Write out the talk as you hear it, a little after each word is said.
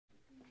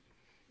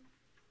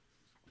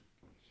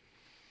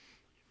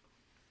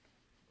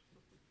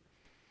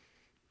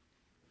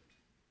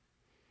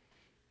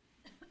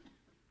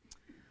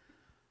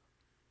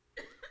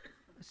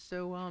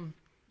So,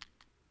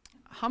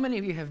 how many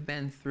of you have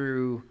been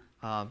through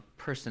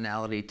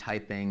personality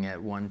typing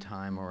at one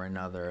time or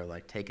another,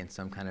 like taken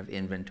some kind of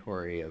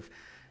inventory of,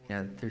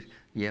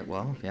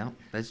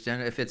 that's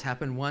if it's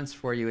happened once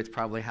for you, it's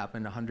probably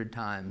happened 100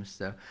 times.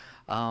 So,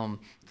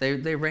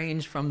 they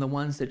range from the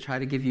ones that try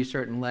to give you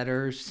certain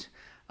letters.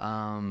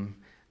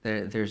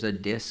 There's a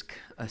DISC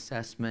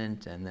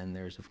assessment, and then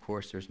there's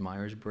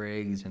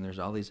Myers-Briggs, and there's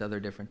all these other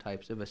different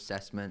types of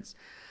assessments.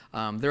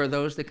 There are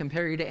those that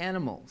compare you to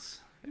animals.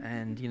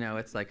 And,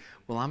 it's like,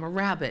 well, I'm a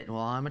rabbit,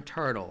 well, I'm a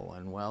turtle,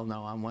 and, well,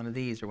 no, I'm one of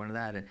these or one of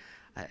that. And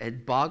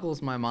it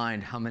boggles my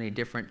mind how many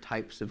different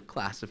types of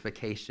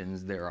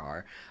classifications there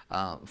are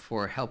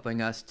for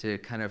helping us to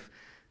kind of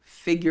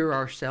figure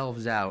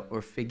ourselves out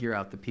or figure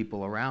out the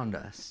people around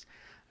us.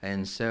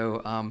 And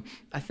so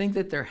I think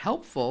that they're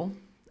helpful,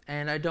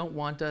 and I don't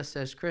want us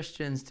as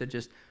Christians to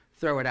just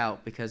throw it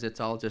out because it's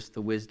all just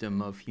the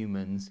wisdom of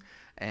humans,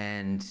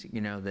 and,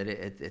 that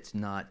it's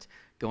not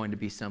going to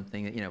be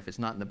something that, if it's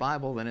not in the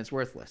Bible, then it's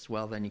worthless.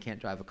 Well, then you can't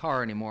drive a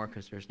car anymore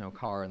because there's no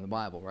car in the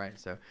Bible, right?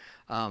 So,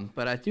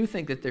 but I do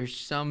think that there's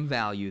some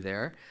value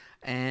there,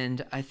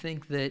 and I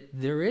think that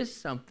there is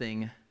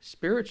something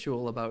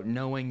spiritual about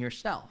knowing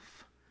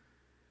yourself,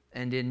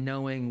 and in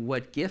knowing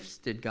what gifts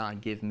did God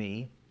give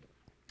me,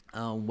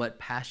 what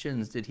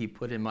passions did he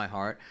put in my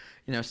heart.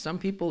 Some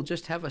people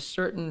just have a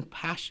certain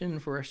passion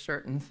for a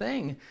certain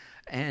thing,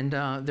 and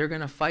they're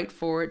going to fight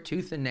for it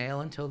tooth and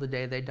nail until the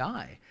day they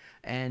die.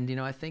 And,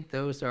 I think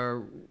those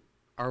are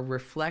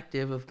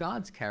reflective of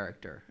God's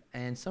character.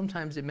 And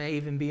sometimes it may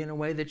even be in a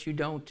way that you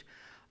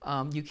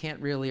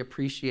can't really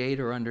appreciate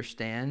or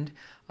understand,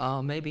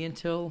 maybe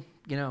until,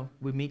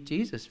 we meet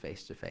Jesus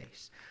face to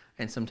face.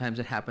 And sometimes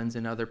it happens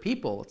in other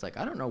people. It's like,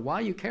 I don't know why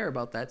you care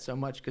about that so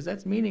much, because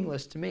that's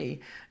meaningless to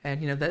me.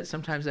 And, that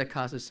sometimes that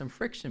causes some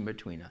friction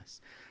between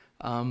us.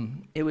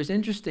 It was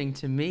interesting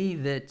to me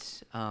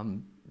that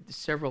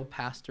several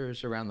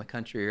pastors around the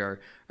country are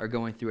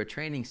going through a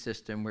training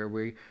system where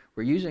we're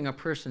using a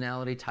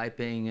personality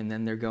typing, and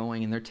then they're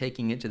going and they're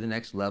taking it to the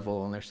next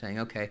level, and they're saying,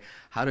 okay,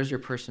 how does your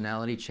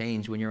personality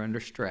change when you're under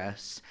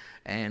stress,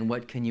 and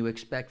what can you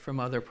expect from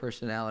other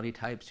personality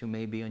types who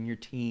may be on your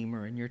team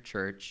or in your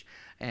church,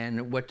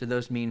 and what do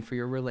those mean for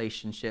your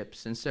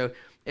relationships? And so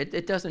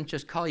it doesn't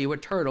just call you a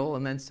turtle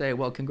and then say,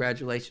 well,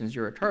 congratulations,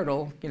 you're a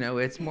turtle.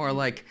 It's more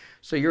like,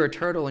 so you're a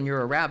turtle and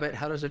you're a rabbit.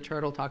 How does a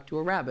turtle talk to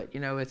a rabbit?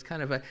 It's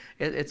kind of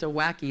it's a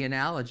wacky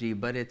analogy,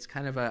 but it's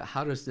kind of a,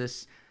 how does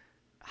this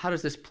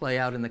play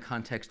out in the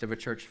context of a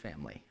church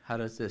family? How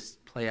does this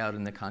play out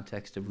in the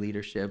context of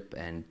leadership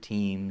and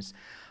teams?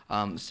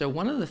 So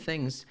one of the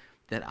things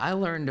that I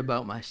learned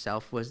about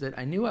myself was that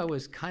I knew I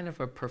was kind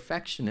of a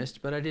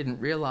perfectionist, but I didn't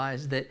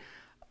realize that,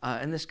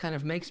 and this kind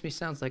of makes me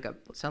sound like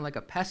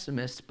a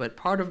pessimist, but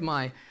part of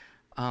my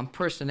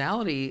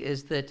personality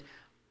is that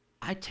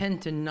I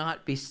tend to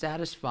not be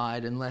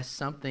satisfied unless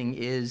something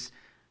is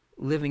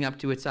living up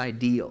to its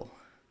ideal.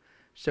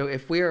 So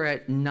if we are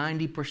at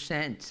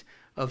 90%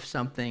 of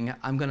something,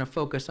 I'm going to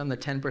focus on the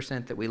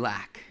 10% that we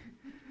lack.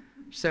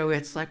 So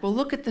it's like, well,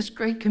 look at this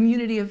great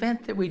community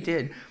event that we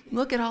did.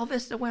 Look at all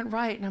this that went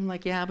right. And I'm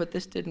like, yeah, but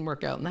this didn't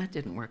work out, and that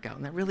didn't work out,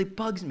 and that really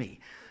bugs me.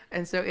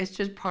 And so it's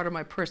just part of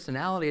my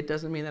personality. It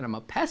doesn't mean that I'm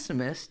a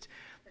pessimist,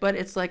 but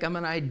it's like I'm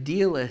an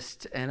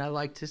idealist, and I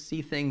like to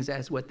see things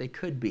as what they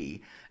could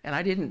be. And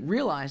I didn't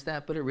realize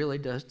that, but it really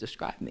does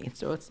describe me.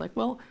 So it's like,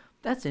 well,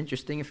 that's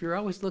interesting. If you're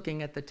always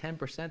looking at the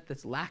 10%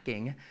 that's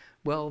lacking,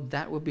 well,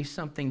 that would be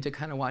something to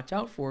kind of watch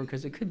out for,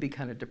 because it could be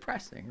kind of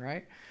depressing,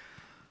 right?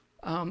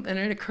 And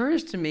it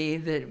occurs to me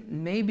that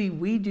maybe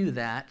we do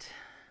that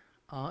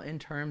in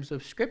terms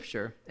of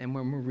Scripture and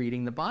when we're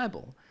reading the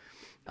Bible.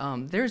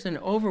 There's an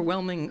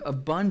overwhelming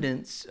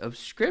abundance of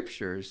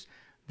Scriptures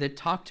that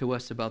talk to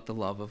us about the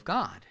love of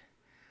God.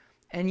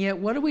 And yet,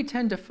 what do we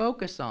tend to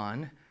focus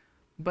on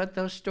but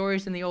those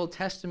stories in the Old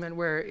Testament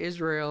where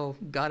Israel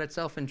got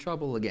itself in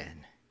trouble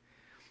again?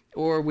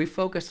 Or we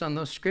focus on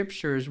those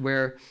Scriptures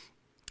where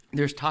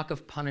there's talk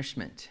of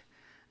punishment.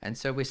 And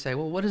so we say,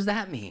 well, what does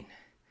that mean?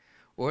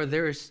 Or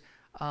there's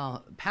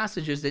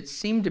passages that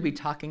seem to be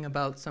talking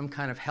about some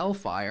kind of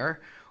hellfire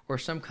or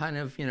some kind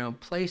of,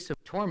 place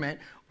of torment.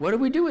 What do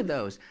we do with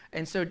those?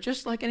 And so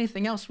just like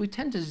anything else, we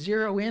tend to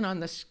zero in on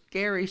the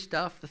scary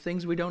stuff, the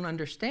things we don't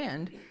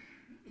understand,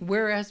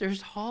 whereas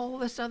there's all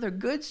this other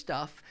good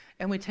stuff,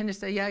 and we tend to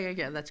say,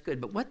 yeah, that's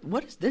good, but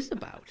what is this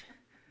about?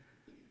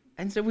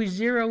 And so we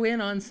zero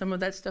in on some of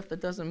that stuff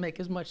that doesn't make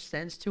as much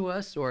sense to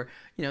us, or,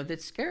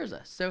 that scares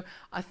us. So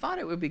I thought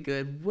it would be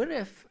good, what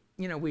if,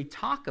 we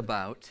talk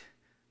about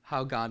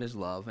how God is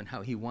love and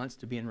how he wants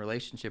to be in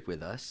relationship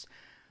with us,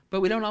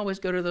 but we don't always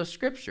go to those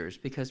Scriptures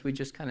because we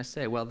just kind of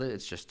say, well,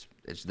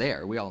 it's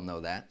there. We all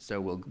know that,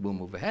 so we'll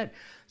move ahead.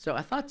 So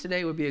I thought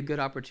today would be a good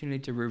opportunity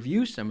to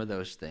review some of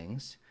those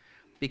things,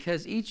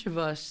 because each of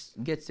us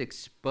gets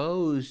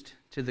exposed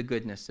to the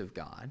goodness of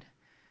God.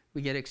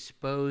 We get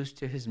exposed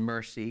to his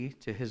mercy,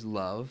 to his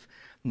love.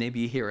 Maybe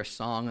you hear a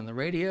song on the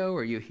radio,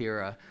 or you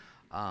hear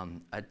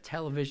a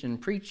television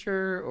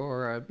preacher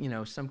or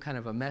some kind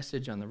of a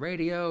message on the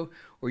radio,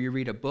 or you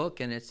read a book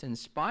and it's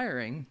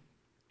inspiring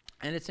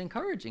and it's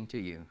encouraging to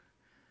you.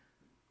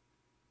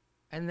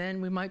 And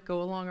then we might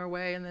go along our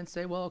way and then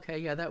say, well, okay,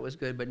 yeah, that was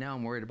good, but now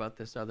I'm worried about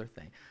this other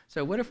thing.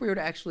 So what if we were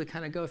to actually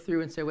kind of go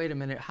through and say, wait a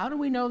minute, how do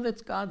we know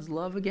that's God's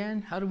love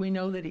again? How do we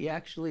know that he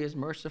actually is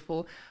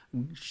merciful?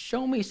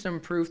 Show me some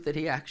proof that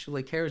he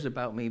actually cares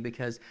about me,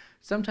 because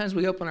sometimes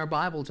we open our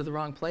Bible to the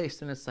wrong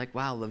place and it's like,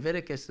 wow,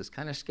 Leviticus is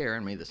kind of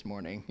scaring me this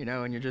morning,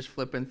 and you're just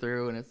flipping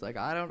through and it's like,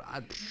 I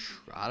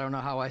don't know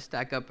how I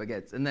stack up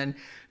against. And then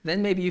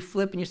maybe you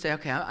flip and you say,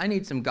 okay, I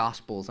need some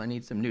Gospels, I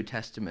need some New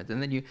Testament.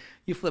 And then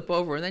you flip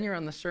over and then you're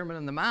on the Sermon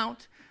on the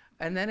Mount,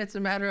 and then it's a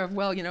matter of,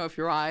 well, if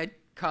your eye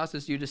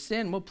causes you to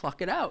sin, well,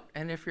 pluck it out.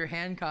 And if your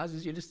hand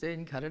causes you to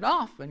sin, cut it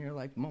off. And you're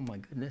like, oh my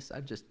goodness, I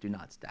just do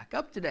not stack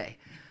up today.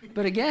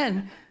 But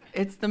again,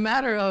 it's the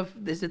matter of,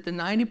 is it the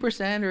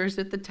 90% or is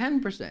it the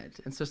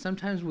 10%? And so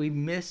sometimes we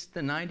miss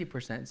the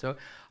 90%. So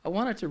I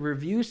wanted to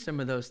review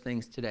some of those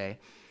things today.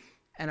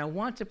 And I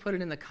want to put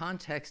it in the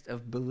context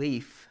of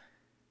belief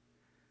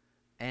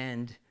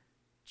and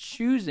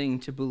choosing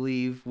to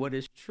believe what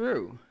is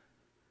true.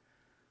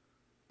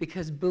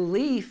 Because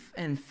belief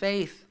and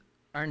faith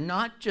are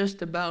not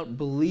just about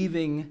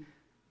believing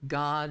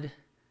God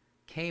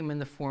came in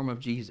the form of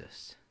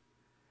Jesus.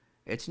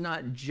 It's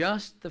not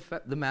just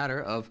the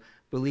matter of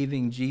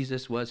believing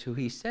Jesus was who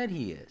he said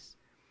he is.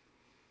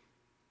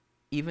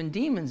 Even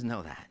demons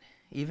know that.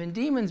 Even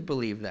demons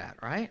believe that,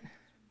 right?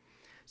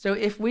 So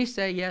if we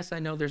say, yes, I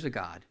know there's a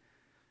God,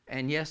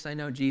 and yes, I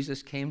know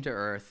Jesus came to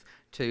earth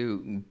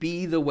to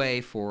be the way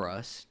for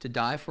us, to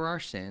die for our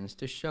sins,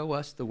 to show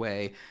us the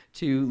way,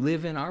 to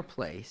live in our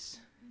place,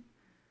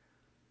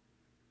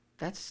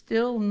 that's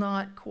still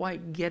not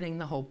quite getting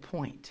the whole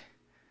point.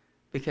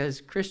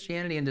 Because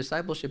Christianity and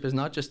discipleship is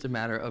not just a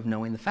matter of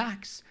knowing the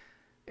facts.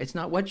 It's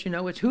not what you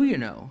know, it's who you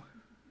know.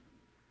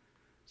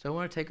 So I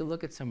want to take a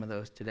look at some of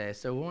those today.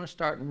 So we want to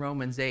start in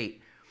Romans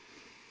 8,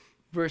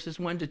 verses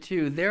 1 to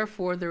 2.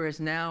 Therefore, there is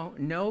now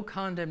no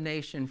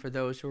condemnation for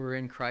those who are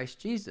in Christ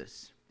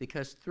Jesus,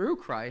 because through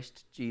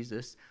Christ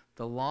Jesus,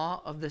 the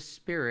law of the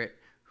Spirit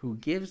who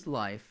gives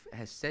life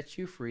has set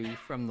you free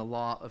from the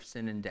law of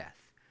sin and death.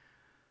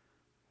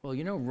 Well,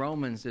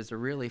 Romans is a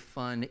really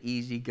fun,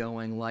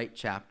 easygoing,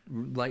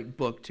 light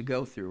book to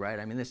go through, right?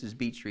 I mean, this is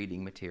beach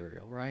reading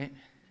material, right?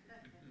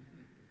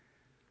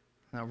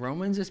 Now,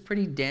 Romans is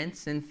pretty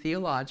dense and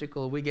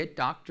theological. We get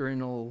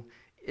doctrinal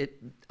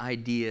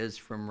ideas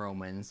from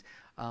Romans.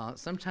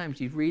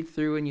 Sometimes you read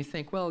through and you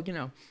think, well,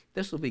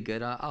 this will be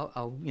good.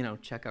 I'll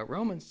check out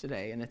Romans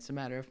today. And it's a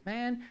matter of,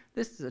 man,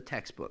 this is a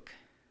textbook.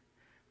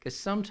 Because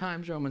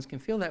sometimes Romans can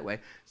feel that way.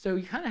 So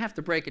you kind of have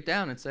to break it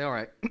down and say, all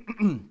right,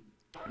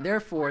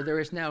 therefore, there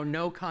is now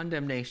no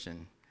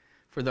condemnation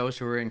for those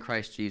who are in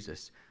Christ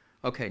Jesus.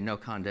 Okay, no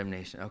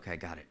condemnation. Okay,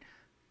 got it.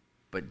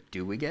 But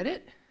do we get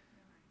it?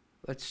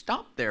 Let's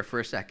stop there for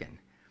a second.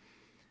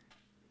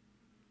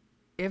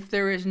 If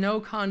there is no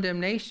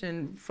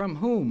condemnation, from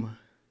whom?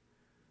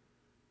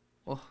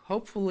 Well,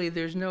 hopefully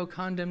there's no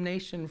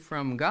condemnation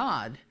from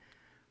God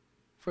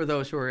for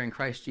those who are in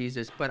Christ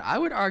Jesus. But I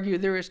would argue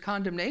there is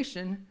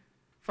condemnation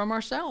from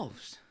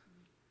ourselves.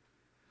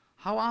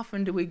 How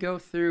often do we go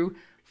through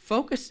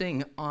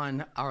focusing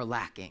on our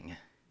lacking?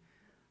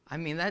 I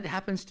mean, that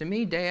happens to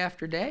me day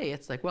after day.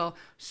 It's like, well,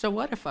 so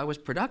what if I was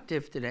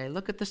productive today?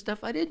 Look at the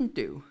stuff I didn't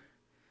do.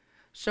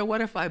 So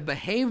what if I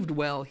behaved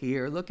well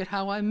here? Look at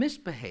how I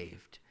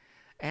misbehaved.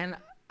 And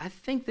I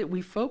think that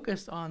we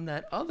focus on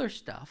that other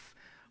stuff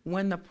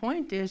when the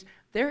point is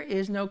there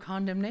is no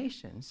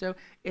condemnation. So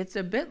it's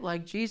a bit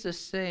like Jesus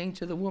saying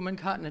to the woman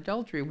caught in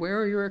adultery,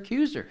 where are your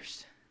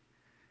accusers?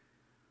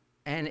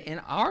 And in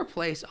our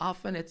place,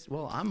 often it's,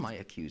 well, I'm my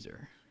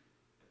accuser.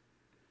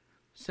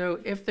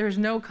 So if there's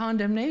no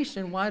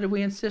condemnation, why do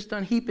we insist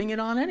on heaping it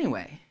on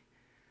anyway?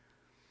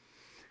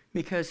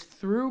 Because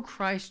through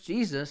Christ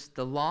Jesus,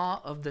 the law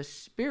of the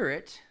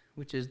Spirit,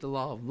 which is the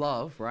law of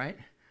love, right,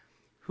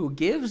 who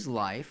gives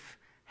life,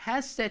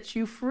 has set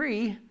you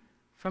free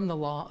from the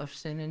law of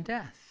sin and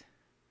death.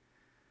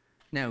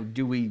 Now,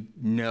 do we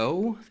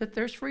know that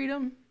there's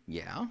freedom?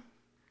 Yeah.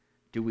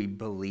 Do we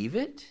believe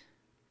it?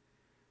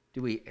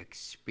 Do we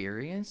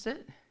experience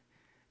it?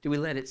 Do we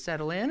let it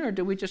settle in, or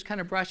do we just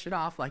kind of brush it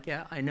off like,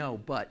 yeah, I know,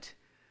 but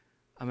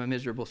I'm a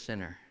miserable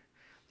sinner.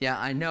 Yeah,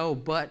 I know,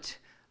 but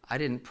I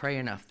didn't pray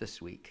enough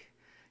this week.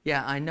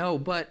 Yeah, I know,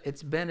 but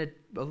it's been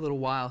a little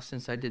while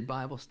since I did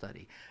Bible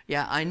study.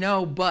 Yeah, I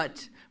know,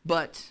 but,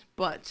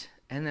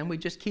 and then we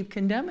just keep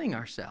condemning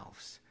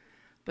ourselves.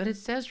 But it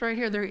says right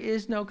here, there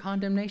is no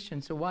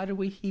condemnation. So why do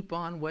we heap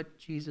on what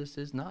Jesus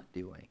is not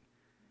doing?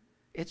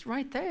 It's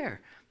right there.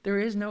 There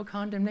is no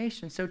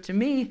condemnation. So to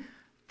me,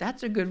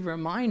 that's a good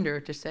reminder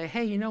to say,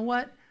 hey, you know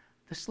what?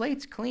 The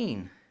slate's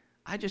clean.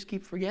 I just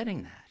keep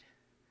forgetting that.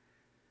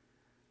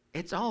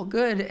 It's all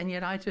good, and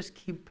yet I just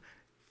keep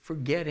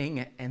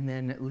forgetting and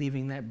then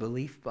leaving that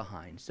belief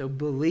behind. So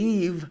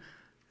believe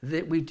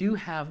that we do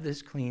have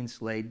this clean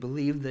slate.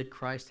 Believe that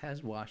Christ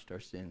has washed our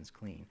sins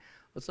clean.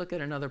 Let's look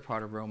at another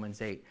part of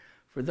Romans 8.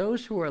 For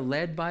those who are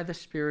led by the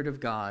Spirit of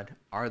God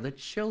are the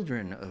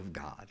children of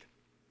God.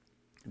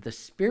 The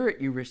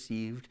Spirit you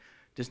received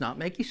does not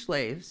make you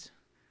slaves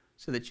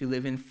so that you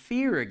live in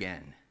fear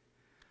again.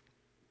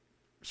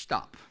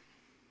 Stop.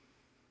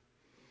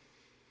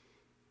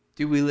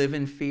 Do we live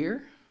in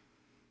fear?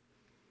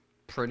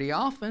 Pretty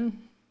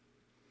often.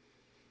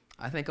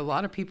 I think a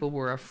lot of people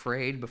were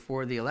afraid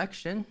before the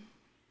election.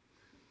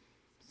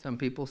 Some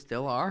people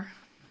still are.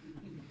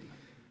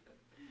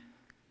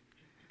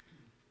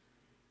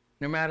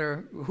 No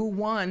matter who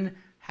won,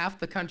 half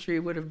the country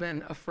would have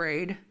been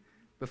afraid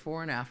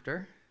before and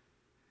after.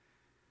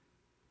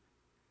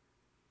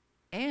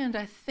 And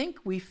I think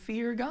we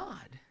fear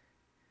God.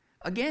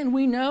 Again,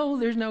 we know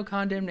there's no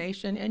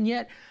condemnation, and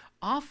yet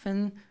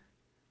often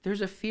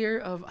there's a fear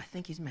of, I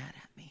think he's mad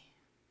at me.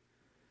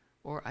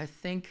 Or I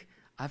think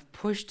I've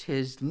pushed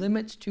his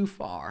limits too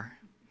far.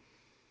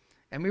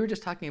 And we were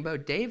just talking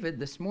about David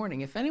this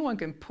morning. If anyone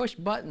can push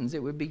buttons,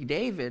 it would be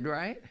David,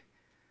 right?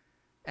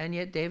 And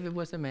yet David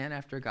was a man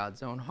after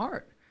God's own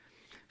heart.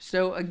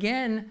 So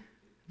again,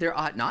 there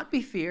ought not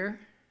be fear,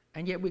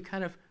 and yet we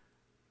kind of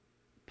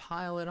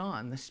pile it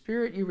on. The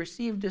Spirit you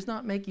received does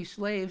not make you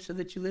slaves so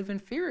that you live in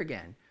fear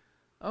again.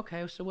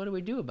 Okay, so what do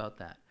we do about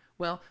that?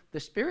 Well, the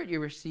Spirit you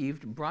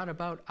received brought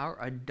about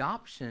our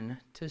adoption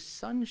to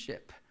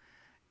sonship.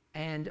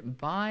 And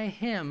by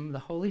him, the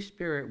Holy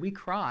Spirit, we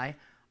cry,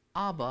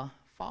 Abba,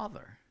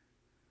 Father.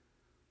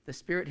 The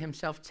Spirit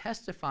himself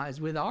testifies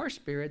with our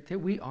spirit that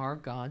we are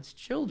God's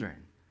children.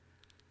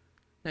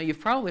 Now, you've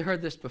probably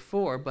heard this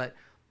before, but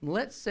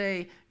let's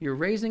say you're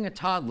raising a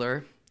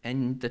toddler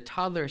and the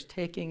toddler is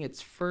taking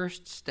its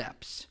first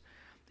steps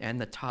and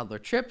the toddler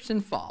trips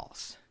and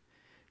falls.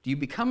 Do you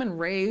become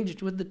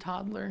enraged with the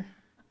toddler?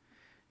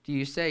 Do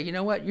you say, you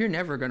know what, you're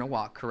never going to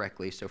walk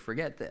correctly, so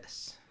forget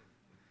this.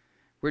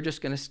 We're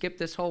just going to skip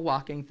this whole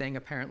walking thing.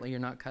 Apparently, you're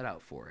not cut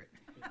out for it.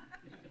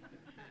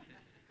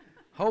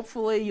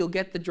 Hopefully, you'll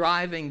get the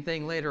driving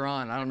thing later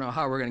on. I don't know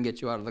how we're going to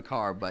get you out of the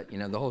car, but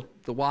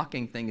the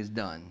walking thing is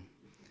done.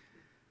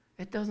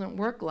 It doesn't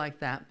work like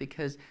that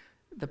because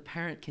the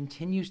parent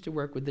continues to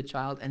work with the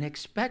child and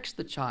expects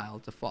the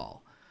child to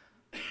fall.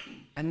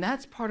 And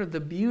that's part of the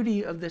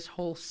beauty of this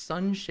whole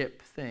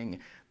sonship thing,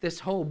 this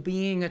whole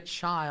being a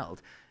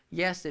child.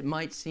 Yes, it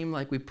might seem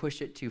like we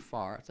push it too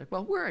far. It's like,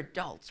 well, we're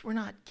adults. We're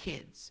not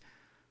kids.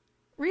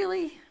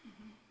 Really?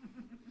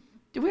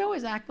 Do we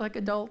always act like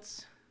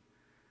adults?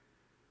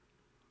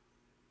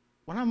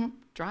 When I'm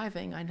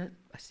driving, I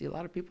see a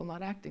lot of people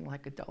not acting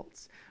like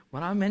adults.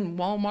 When I'm in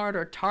Walmart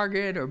or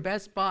Target or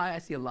Best Buy, I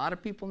see a lot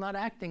of people not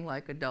acting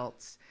like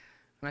adults.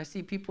 When I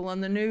see people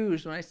on the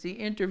news, when I see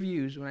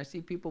interviews, when I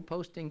see people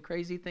posting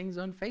crazy things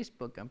on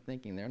Facebook, I'm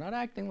thinking they're not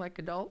acting like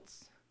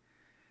adults.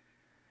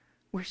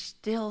 We're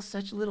still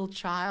such little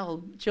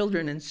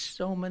children in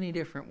so many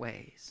different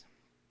ways.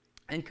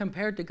 And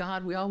compared to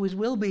God, we always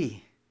will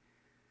be.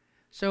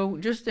 So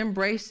just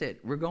embrace it.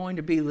 We're going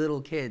to be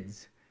little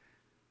kids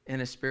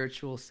in a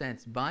spiritual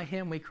sense. By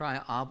him we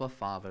cry, Abba,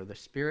 Father. The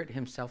Spirit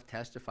himself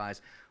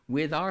testifies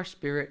with our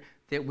spirit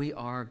that we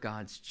are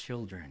God's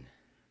children.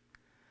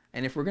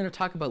 And if we're going to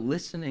talk about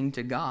listening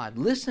to God,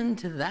 listen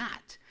to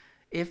that.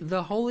 If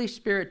the Holy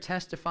Spirit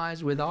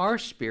testifies with our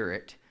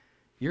spirit,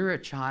 you're a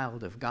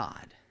child of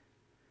God.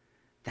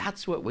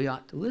 That's what we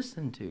ought to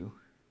listen to.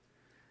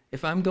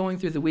 If I'm going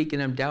through the week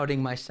and I'm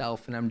doubting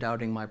myself and I'm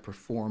doubting my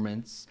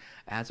performance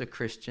as a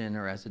Christian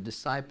or as a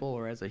disciple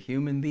or as a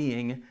human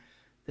being,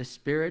 the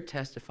Spirit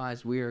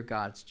testifies we are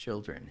God's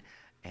children.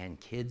 And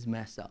kids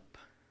mess up.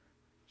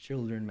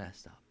 Children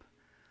mess up.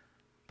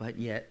 But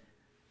yet,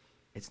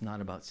 it's not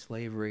about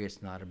slavery.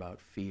 It's not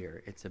about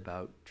fear. It's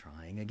about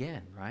trying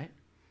again, right?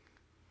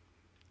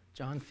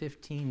 John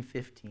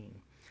 15:15.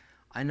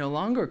 I no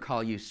longer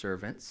call you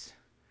servants,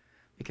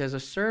 because a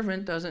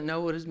servant doesn't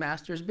know what his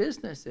master's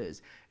business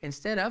is.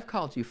 Instead, I've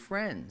called you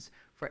friends,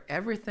 for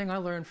everything I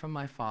learned from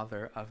my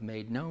Father I've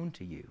made known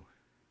to you.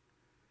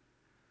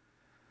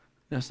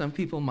 Now, some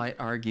people might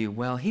argue,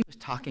 well, he was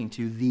talking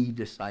to the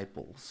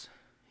disciples.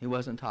 He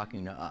wasn't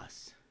talking to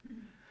us.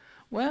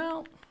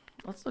 Well,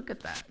 let's look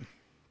at that.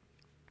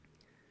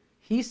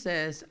 He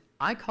says,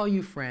 I call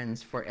you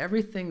friends, for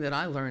everything that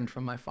I learned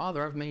from my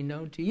Father I've made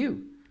known to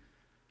you.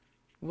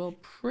 Well,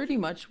 pretty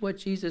much what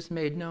Jesus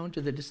made known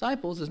to the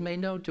disciples is made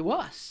known to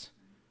us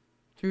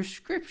through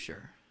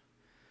Scripture.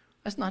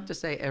 That's not to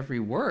say every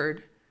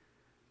word,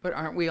 but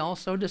aren't we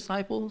also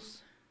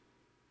disciples?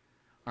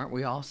 Aren't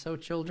we also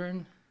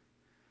children?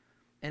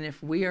 And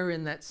if we are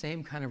in that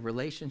same kind of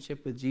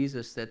relationship with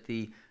Jesus that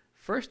the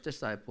first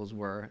disciples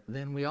were,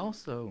 then we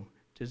also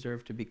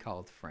deserve to be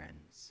called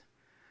friends.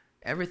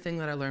 Everything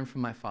that I learned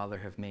from my Father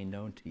have made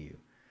known to you.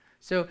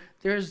 So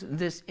there's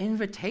this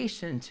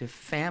invitation to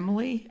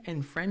family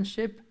and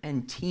friendship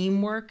and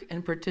teamwork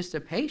and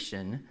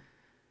participation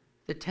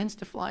that tends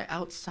to fly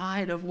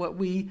outside of what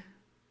we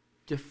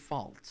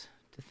default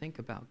to think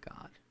about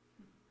God.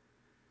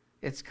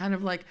 It's kind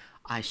of like,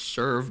 I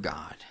serve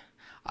God.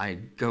 I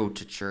go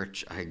to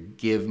church. I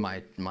give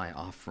my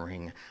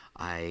offering.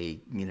 I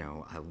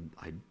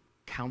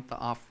count the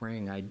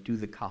offering, I do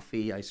the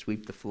coffee, I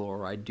sweep the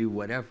floor, I do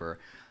whatever.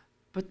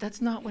 But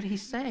that's not what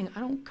he's saying.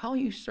 I don't call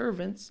you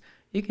servants.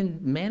 You can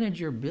manage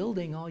your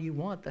building all you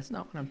want. That's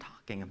not what I'm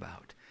talking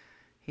about.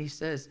 He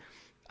says,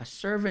 a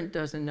servant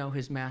doesn't know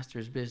his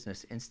master's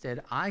business.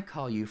 Instead, I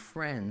call you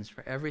friends,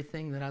 for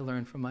everything that I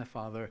learned from my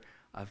Father,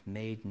 I've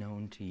made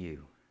known to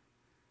you.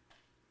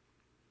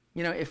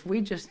 You know, if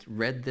we just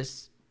read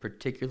this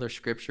particular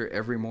scripture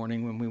every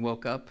morning when we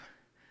woke up,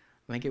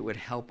 I think it would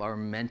help our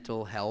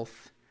mental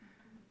health.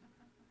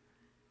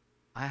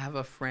 I have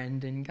a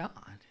friend in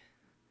God.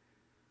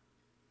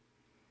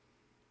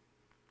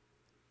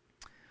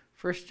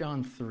 1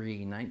 John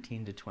 3,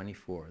 19 to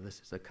 24.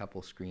 This is a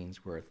couple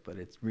screens worth, but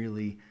it's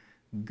really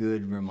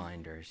good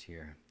reminders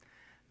here.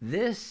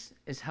 This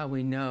is how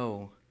we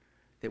know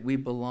that we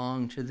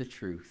belong to the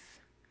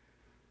truth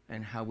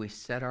and how we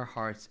set our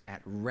hearts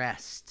at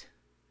rest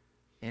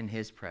in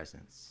his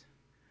presence.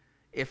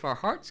 If our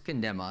hearts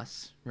condemn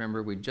us,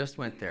 remember we just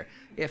went there,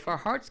 if our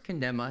hearts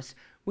condemn us,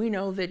 we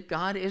know that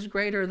God is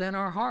greater than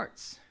our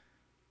hearts.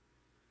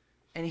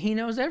 And he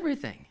knows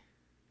everything.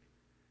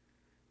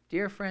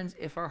 Dear friends,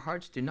 if our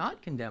hearts do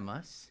not condemn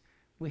us,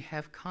 we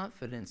have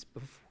confidence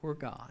before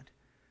God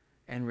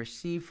and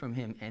receive from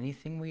him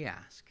anything we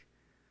ask,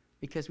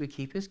 because we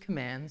keep his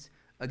commands.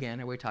 Again,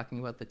 are we talking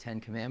about the 10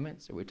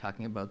 Commandments? Are we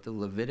talking about the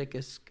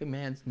Leviticus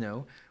commands?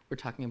 No, we're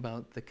talking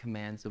about the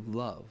commands of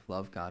love.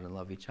 Love God and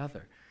love each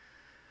other.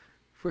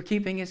 If we're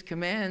keeping his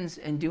commands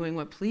and doing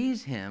what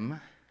please him,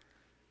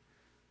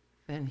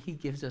 then he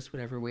gives us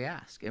whatever we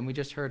ask. And we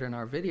just heard in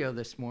our video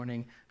this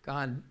morning,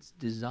 God's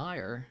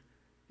desire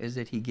is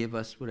that he give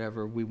us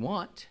whatever we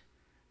want,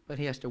 but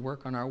he has to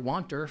work on our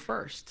wanter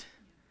first.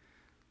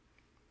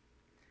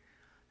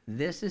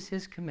 This is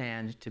his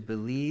command, to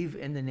believe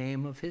in the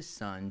name of his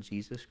Son,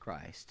 Jesus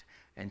Christ,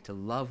 and to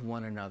love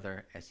one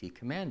another as he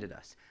commanded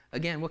us.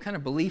 Again, what kind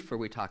of belief are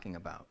we talking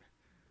about?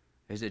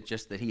 Is it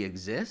just that he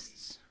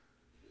exists?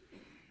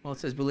 Well, it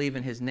says believe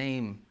in his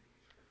name,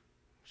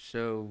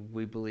 so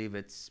we believe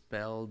it's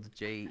spelled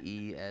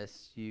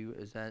J-E-S-U.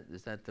 Is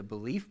that the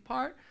belief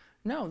part?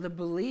 No, the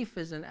belief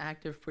is an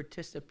act of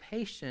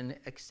participation,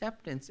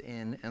 acceptance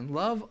in, and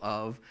love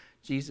of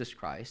Jesus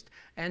Christ,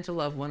 and to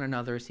love one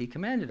another as he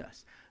commanded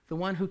us. The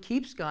one who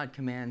keeps God's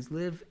commands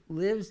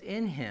lives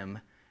in him,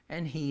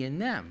 and he in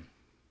them.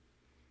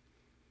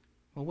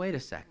 Well, wait a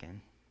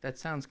second. That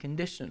sounds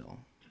conditional.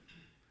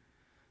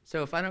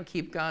 So if I don't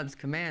keep God's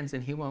commands,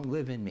 then he won't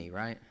live in me,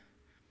 right?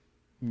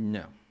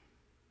 No.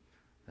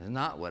 That's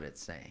not what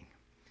it's saying.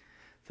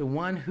 The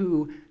one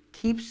who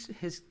keeps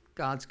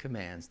God's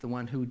commands, the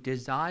one who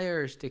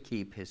desires to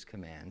keep his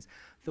commands,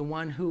 the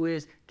one who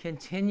is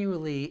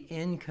continually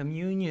in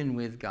communion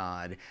with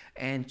God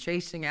and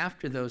chasing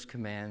after those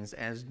commands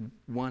as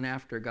one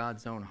after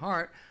God's own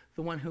heart,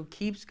 the one who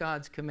keeps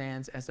God's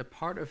commands as a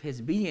part of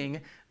his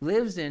being,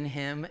 lives in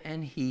him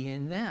and he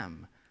in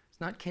them.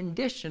 It's not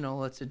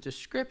conditional, it's a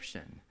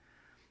description.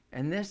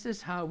 And this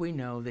is how we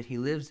know that he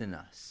lives in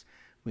us.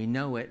 We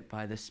know it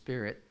by the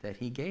Spirit that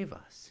he gave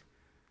us.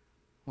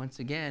 Once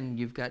again,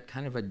 you've got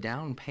kind of a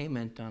down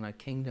payment on a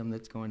kingdom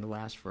that's going to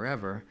last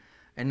forever.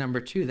 And number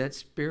two, that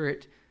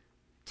Spirit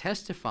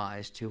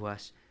testifies to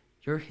us,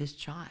 you're his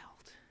child.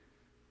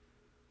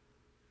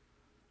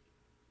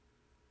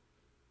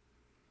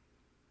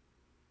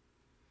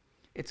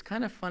 It's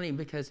kind of funny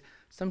because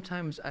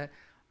sometimes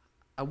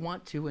I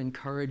want to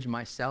encourage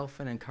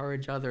myself and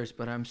encourage others,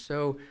 but I'm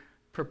so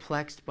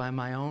perplexed by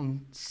my own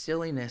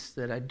silliness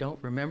that I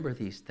don't remember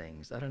these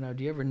things. I don't know,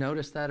 do you ever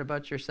notice that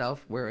about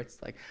yourself, where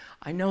it's like,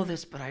 I know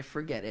this, but I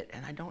forget it,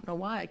 and I don't know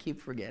why I keep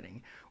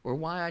forgetting, or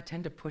why I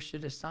tend to push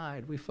it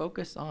aside. We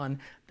focus on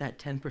that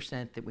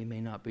 10% that we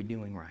may not be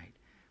doing right.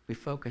 We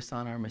focus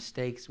on our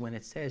mistakes when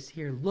it says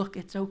here, look,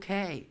 it's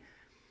okay.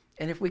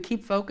 And if we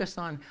keep focused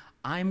on,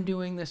 I'm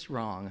doing this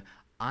wrong,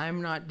 I'm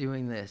not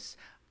doing this,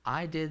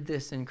 I did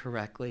this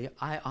incorrectly,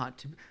 I ought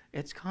to,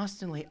 it's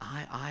constantly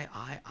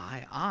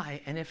I.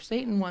 And if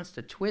Satan wants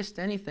to twist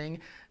anything,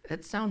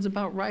 it sounds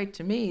about right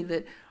to me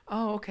that,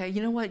 oh, okay,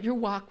 you know what, your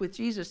walk with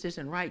Jesus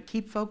isn't right.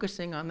 Keep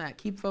focusing on that.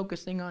 Keep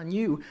focusing on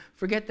you.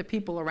 Forget the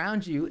people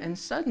around you. And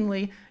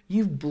suddenly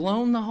you've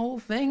blown the whole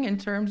thing in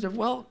terms of,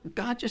 well,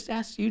 God just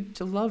asks you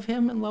to love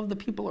him and love the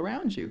people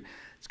around you.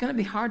 It's going to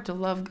be hard to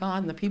love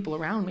God and the people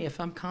around me if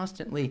I'm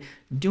constantly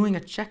doing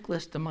a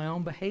checklist of my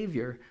own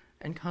behavior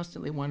and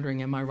constantly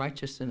wondering, am I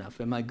righteous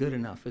enough? Am I good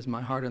enough? Is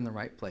my heart in the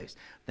right place?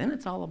 Then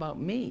it's all about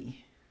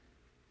me.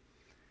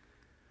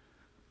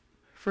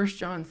 1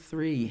 John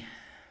 3,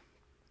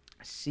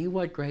 see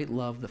what great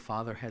love the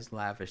Father has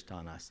lavished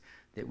on us,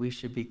 that we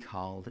should be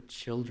called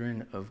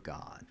children of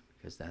God,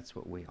 because that's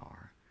what we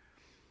are.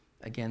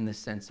 Again, the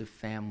sense of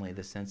family,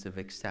 the sense of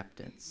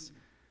acceptance.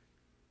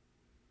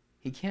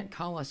 He can't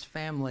call us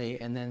family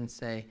and then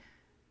say,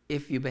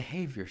 if you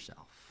behave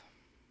yourself.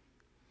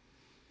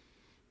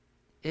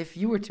 If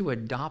you were to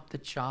adopt a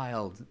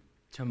child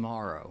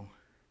tomorrow,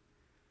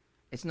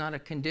 it's not a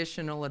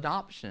conditional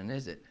adoption,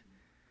 is it?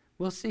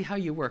 We'll see how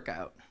you work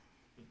out.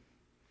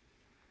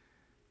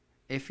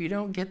 If you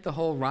don't get the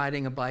whole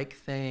riding a bike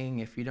thing,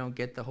 if you don't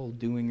get the whole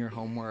doing your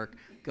homework,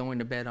 going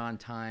to bed on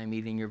time,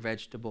 eating your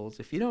vegetables,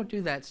 if you don't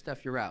do that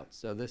stuff, you're out.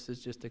 So this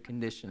is just a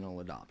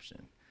conditional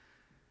adoption.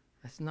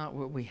 That's not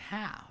what we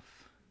have.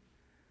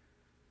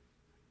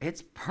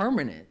 It's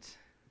permanent.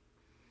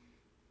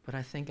 But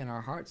I think in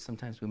our hearts,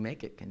 sometimes we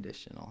make it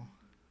conditional.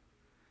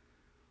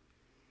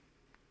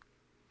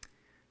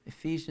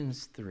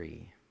 Ephesians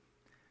 3.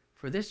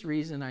 For this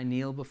reason I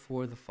kneel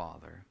before the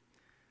Father,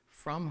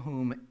 from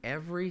whom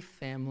every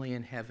family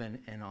in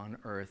heaven and on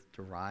earth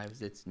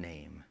derives its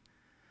name.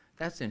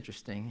 That's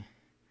interesting.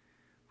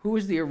 Who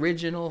is the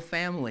original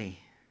family?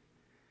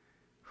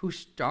 Who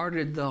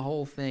started the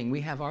whole thing?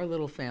 We have our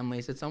little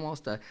families. It's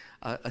almost a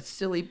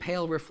silly,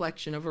 pale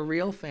reflection of a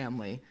real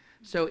family.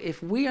 So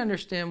if we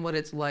understand what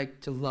it's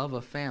like to love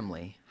a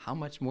family, how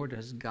much more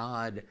does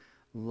God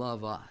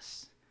love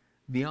us?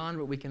 Beyond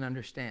what we can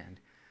understand.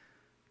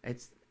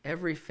 It's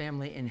every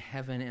family in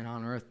heaven and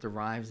on earth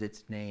derives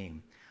its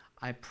name.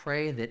 I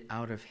pray that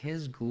out of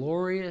his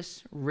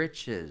glorious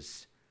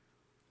riches,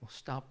 we'll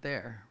stop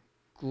there,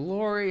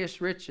 glorious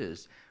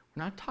riches.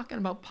 We're not talking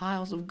about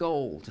piles of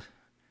gold.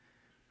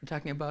 We're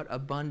talking about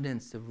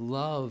abundance of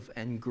love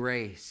and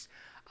grace.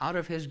 Out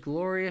of his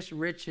glorious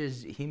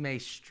riches, he may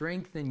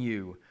strengthen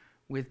you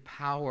with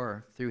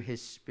power through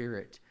his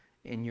Spirit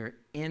in your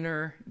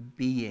inner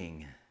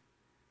being.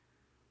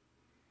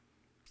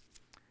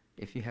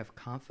 If you have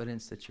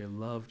confidence that you're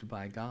loved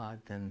by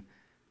God, then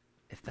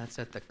if that's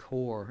at the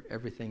core,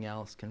 everything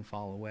else can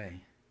fall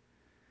away.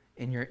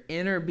 In your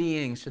inner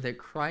being, so that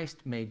Christ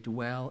may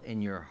dwell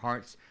in your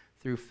hearts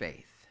through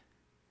faith.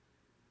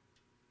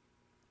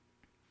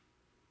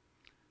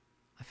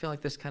 I feel like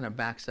this kind of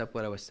backs up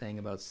what I was saying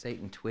about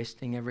Satan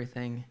twisting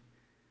everything,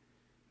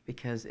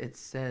 because it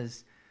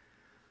says,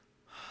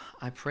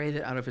 I pray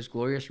that out of his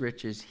glorious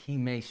riches he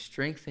may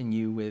strengthen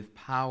you with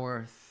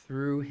power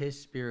through his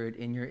Spirit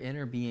in your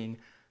inner being,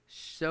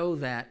 so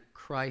that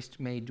Christ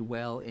may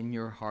dwell in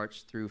your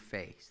hearts through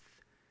faith.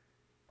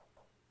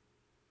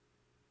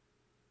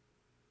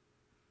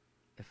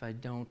 If I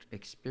don't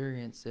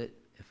experience it,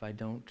 if I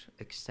don't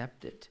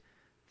accept it,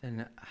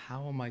 then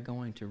how am I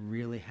going to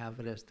really have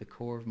it as the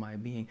core of my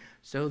being,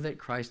 so that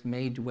Christ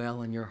may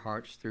dwell in your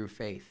hearts through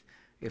faith?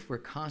 If we're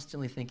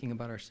constantly thinking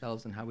about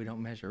ourselves and how we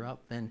don't measure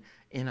up, then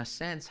in a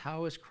sense,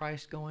 how is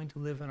Christ going to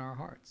live in our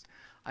hearts?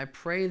 I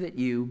pray that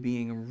you,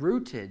 being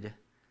rooted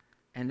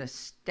and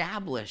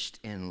established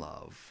in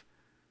love,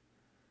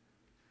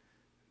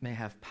 may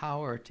have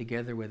power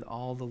together with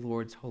all the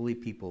Lord's holy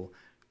people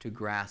to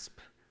grasp,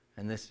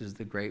 and this is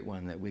the great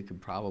one that we could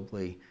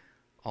probably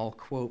all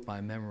quote by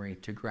memory,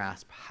 to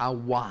grasp how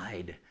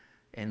wide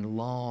and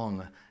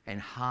long and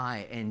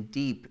high and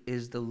deep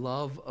is the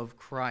love of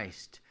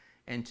Christ,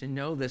 and to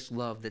know this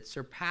love that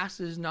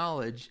surpasses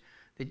knowledge,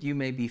 that you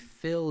may be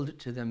filled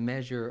to the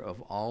measure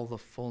of all the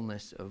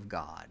fullness of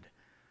God.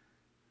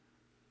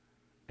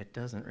 It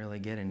doesn't really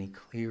get any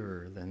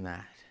clearer than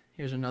that.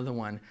 Here's another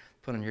one,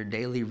 put on your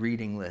daily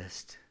reading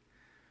list.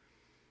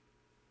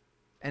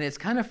 And it's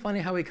kind of funny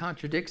how he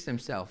contradicts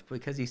himself,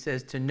 because he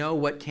says to know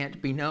what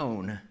can't be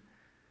known.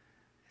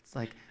 It's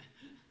like,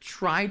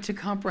 try to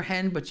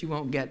comprehend, but you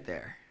won't get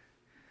there.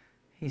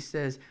 He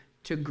says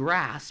to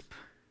grasp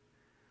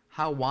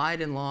how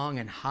wide and long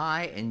and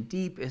high and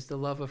deep is the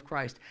love of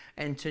Christ,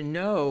 and to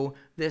know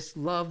this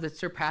love that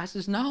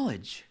surpasses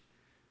knowledge.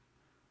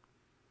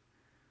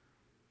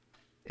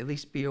 At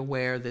least be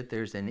aware that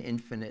there's an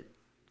infinite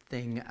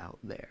thing out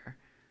there.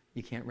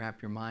 You can't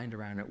wrap your mind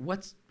around it.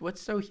 What's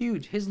so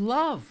huge? His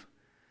love,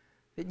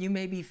 that you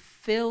may be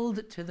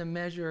filled to the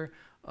measure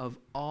of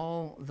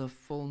all the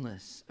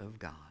fullness of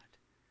God.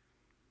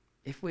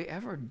 If we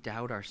ever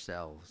doubt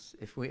ourselves,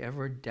 if we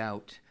ever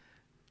doubt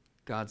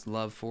God's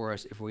love for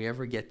us, if we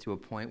ever get to a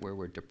point where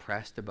we're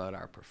depressed about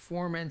our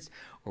performance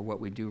or what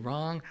we do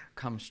wrong,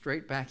 come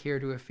straight back here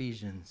to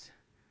Ephesians.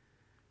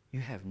 You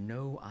have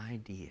no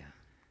idea.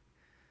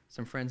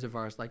 Some friends of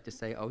ours like to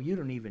say, oh, you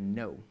don't even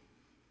know.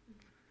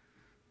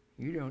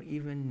 You don't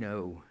even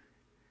know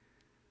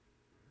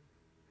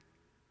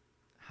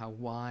how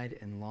wide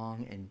and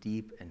long and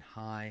deep and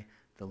high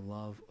the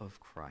love of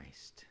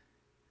Christ.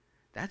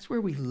 That's where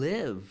we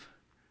live.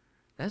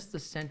 That's the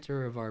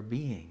center of our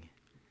being.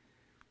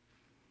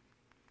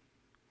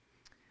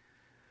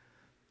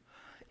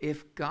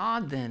 If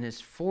God then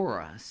is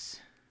for us,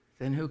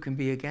 then who can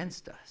be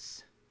against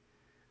us?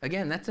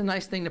 Again, that's a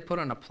nice thing to put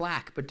on a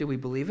plaque, but do we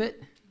believe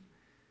it?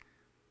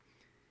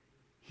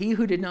 He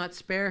who did not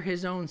spare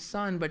his own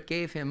son, but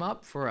gave him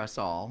up for us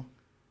all,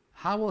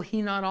 how will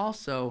he not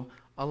also,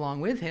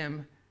 along with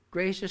him,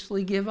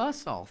 graciously give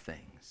us all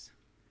things?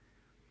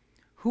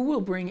 Who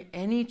will bring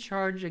any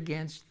charge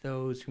against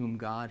those whom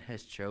God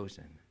has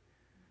chosen?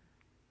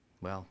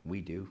 Well,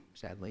 we do,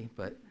 sadly,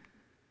 but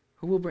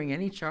who will bring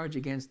any charge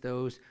against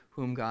those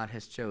whom God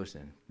has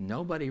chosen?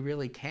 Nobody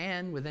really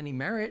can with any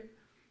merit.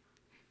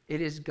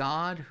 It is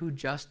God who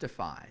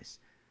justifies.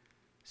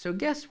 So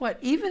guess what?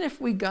 Even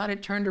if we got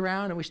it turned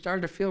around and we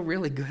started to feel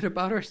really good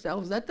about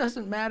ourselves, that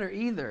doesn't matter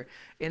either.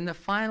 In the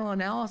final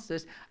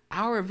analysis,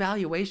 our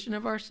evaluation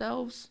of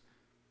ourselves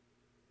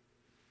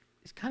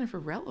is kind of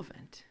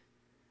irrelevant.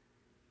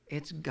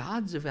 It's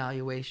God's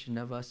evaluation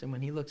of us, and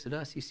when he looks at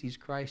us, he sees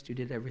Christ who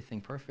did everything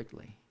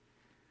perfectly.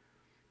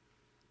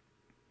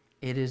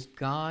 It is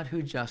God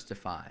who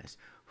justifies.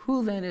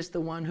 Who then is the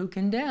one who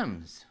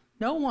condemns?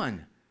 No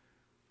one.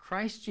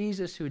 Christ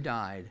Jesus who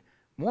died,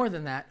 more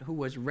than that, who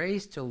was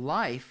raised to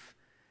life,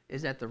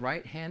 is at the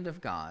right hand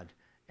of God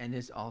and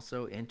is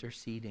also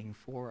interceding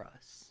for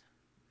us.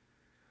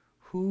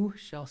 Who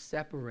shall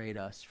separate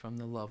us from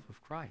the love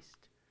of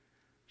Christ?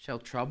 Shall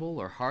trouble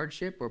or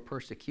hardship or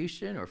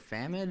persecution or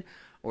famine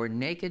or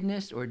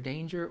nakedness or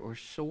danger or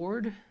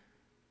sword?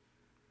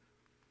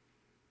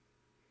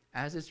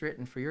 As it's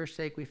written, for your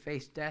sake we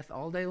face death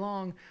all day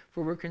long,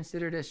 for we're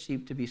considered as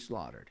sheep to be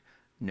slaughtered.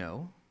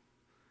 No,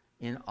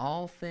 in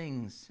all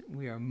things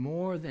we are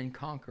more than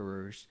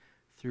conquerors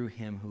through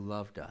him who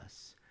loved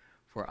us.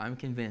 For I'm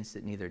convinced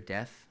that neither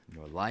death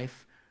nor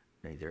life,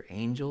 neither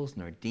angels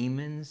nor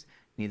demons,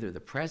 neither the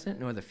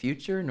present nor the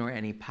future, nor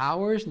any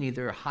powers,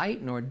 neither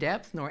height nor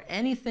depth, nor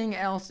anything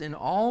else in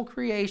all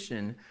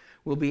creation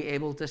will be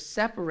able to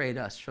separate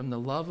us from the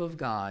love of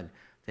God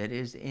that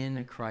is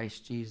in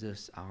Christ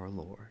Jesus our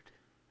Lord.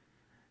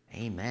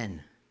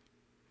 Amen.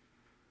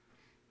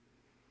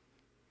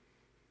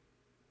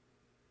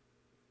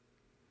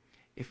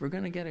 If we're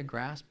going to get a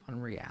grasp on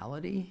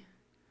reality,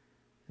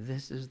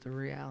 this is the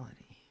reality.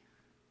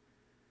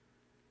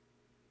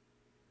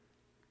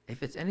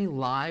 If it's any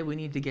lie we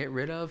need to get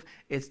rid of,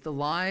 it's the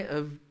lie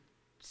of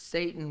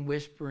Satan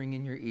whispering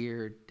in your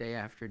ear day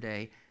after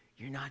day,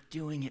 you're not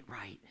doing it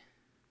right.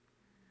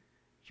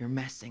 You're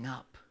messing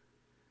up.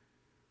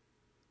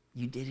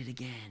 You did it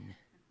again.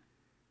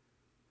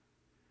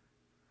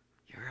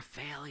 You're a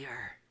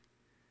failure.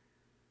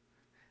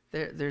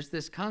 There's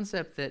this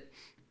concept that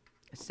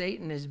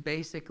Satan is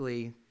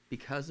basically,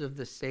 because of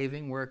the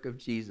saving work of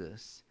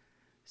Jesus,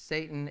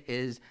 Satan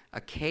is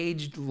a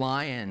caged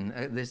lion,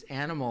 this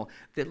animal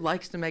that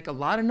likes to make a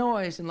lot of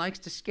noise and likes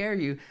to scare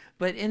you,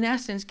 but in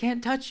essence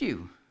can't touch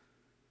you.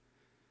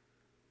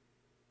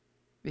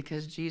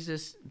 Because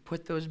Jesus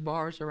put those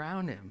bars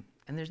around him.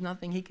 And there's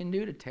nothing he can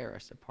do to tear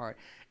us apart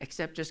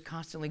except just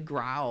constantly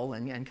growl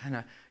and kind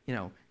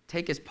of,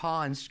 take his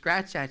paw and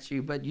scratch at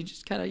you. But you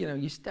just kind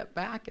of, you step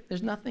back.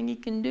 There's nothing he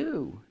can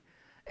do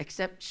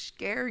except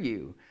scare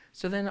you.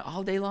 So then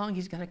all day long,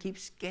 he's going to keep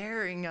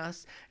scaring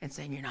us and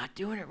saying, you're not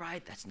doing it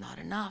right. That's not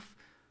enough.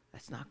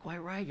 That's not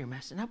quite right. You're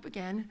messing up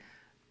again.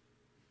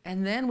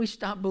 And then we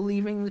stop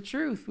believing the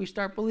truth. We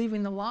start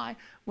believing the lie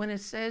when it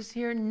says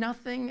here,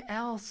 nothing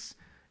else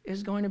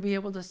is going to be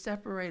able to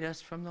separate us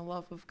from the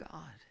love of God.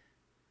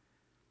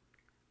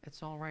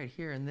 It's all right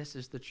here, and this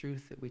is the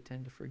truth that we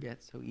tend to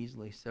forget so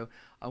easily. So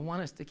I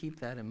want us to keep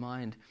that in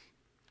mind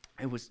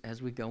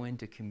as we go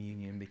into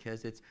communion,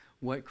 because it's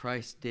what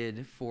Christ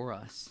did for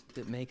us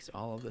that makes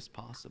all of this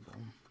possible.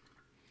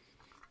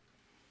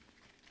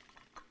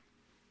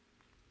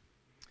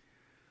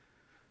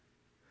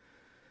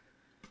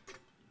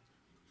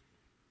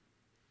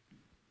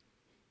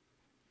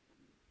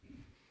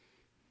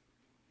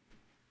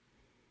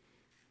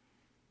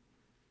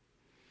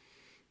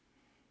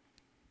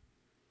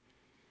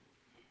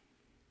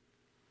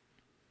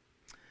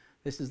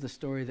 This is the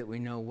story that we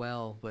know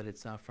well, but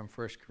it's from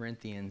 1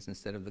 Corinthians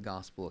instead of the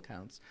gospel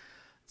accounts.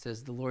 It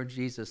says, the Lord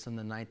Jesus, on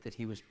the night that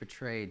he was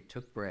betrayed,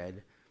 took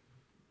bread,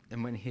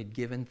 and when he had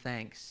given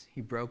thanks,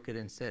 he broke it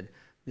and said,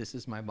 this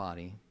is my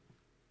body,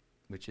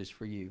 which is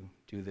for you.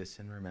 Do this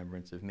in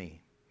remembrance of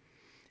me.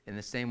 In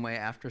the same way,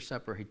 after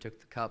supper, he took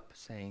the cup,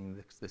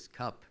 saying, this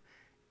cup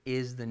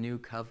is the new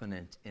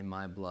covenant in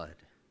my blood.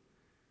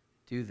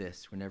 Do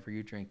this whenever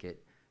you drink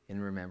it in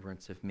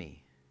remembrance of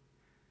me.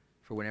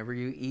 For whenever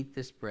you eat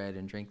this bread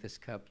and drink this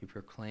cup, you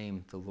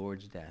proclaim the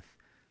Lord's death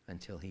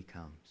until he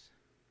comes.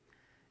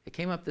 It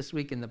came up this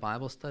week in the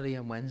Bible study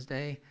on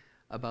Wednesday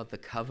about the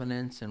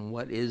covenants and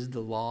what is the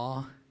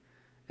law.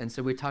 And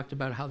so we talked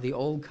about how the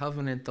old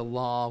covenant, the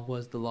law,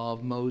 was the law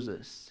of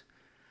Moses.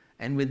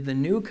 And with the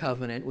new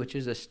covenant, which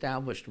is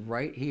established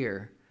right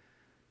here,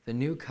 the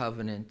new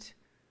covenant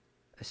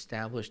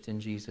established in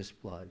Jesus'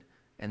 blood.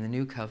 And the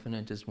new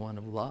covenant is one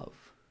of love,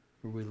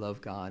 where we love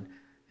God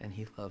and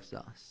he loves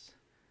us.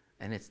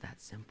 And it's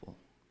that simple.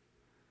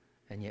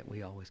 And yet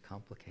we always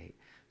complicate.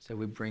 So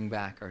we bring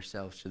back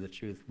ourselves to the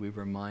truth. We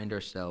remind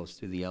ourselves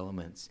through the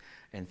elements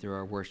and through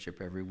our worship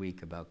every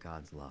week about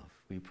God's love.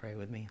 Will you pray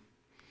with me?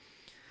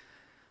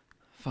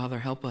 Father,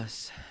 help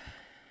us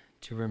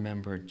to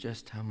remember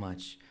just how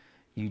much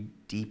you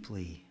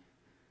deeply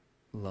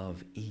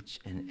love each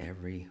and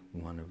every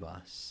one of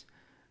us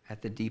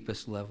at the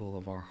deepest level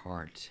of our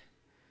heart.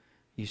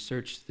 You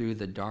search through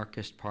the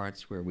darkest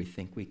parts where we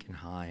think we can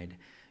hide.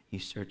 You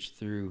search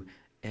through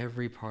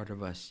every part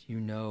of us. You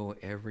know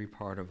every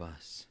part of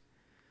us.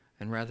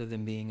 And rather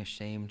than being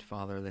ashamed,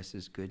 Father, this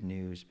is good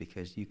news,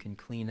 because you can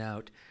clean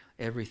out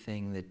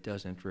everything that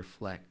doesn't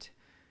reflect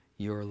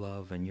your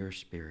love and your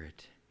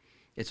spirit.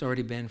 It's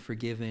already been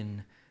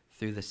forgiven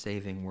through the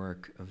saving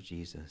work of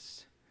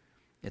Jesus.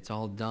 It's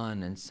all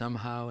done, and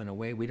somehow, in a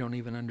way we don't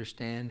even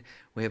understand,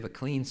 we have a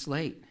clean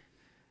slate.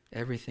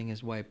 Everything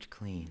is wiped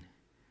clean.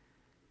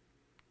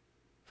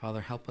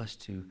 Father, help us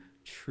to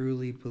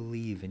truly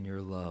believe in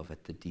your love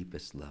at the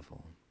deepest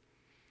level.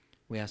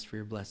 We ask for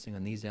your blessing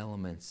on these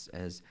elements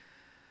as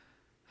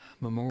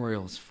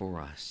memorials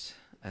for us,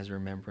 as a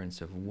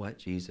remembrance of what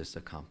Jesus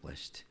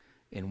accomplished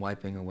in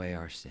wiping away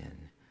our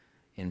sin,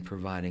 in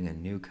providing a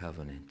new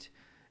covenant,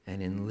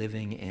 and in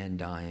living and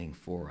dying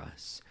for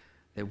us,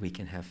 that we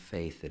can have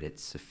faith that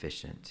it's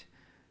sufficient,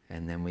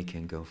 and then we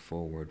can go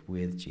forward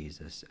with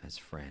Jesus as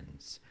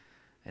friends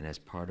and as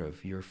part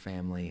of your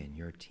family and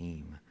your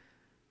team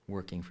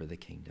working for the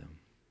kingdom.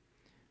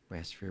 We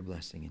ask for your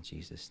blessing in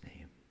Jesus'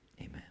 name.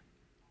 Amen.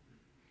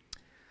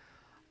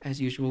 As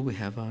usual, we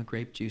have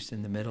grape juice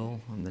in the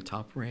middle on the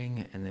top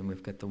ring, and then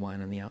we've got the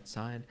wine on the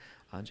outside.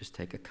 Just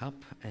take a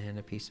cup and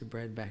a piece of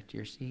bread back to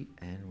your seat,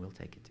 and we'll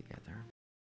take it together.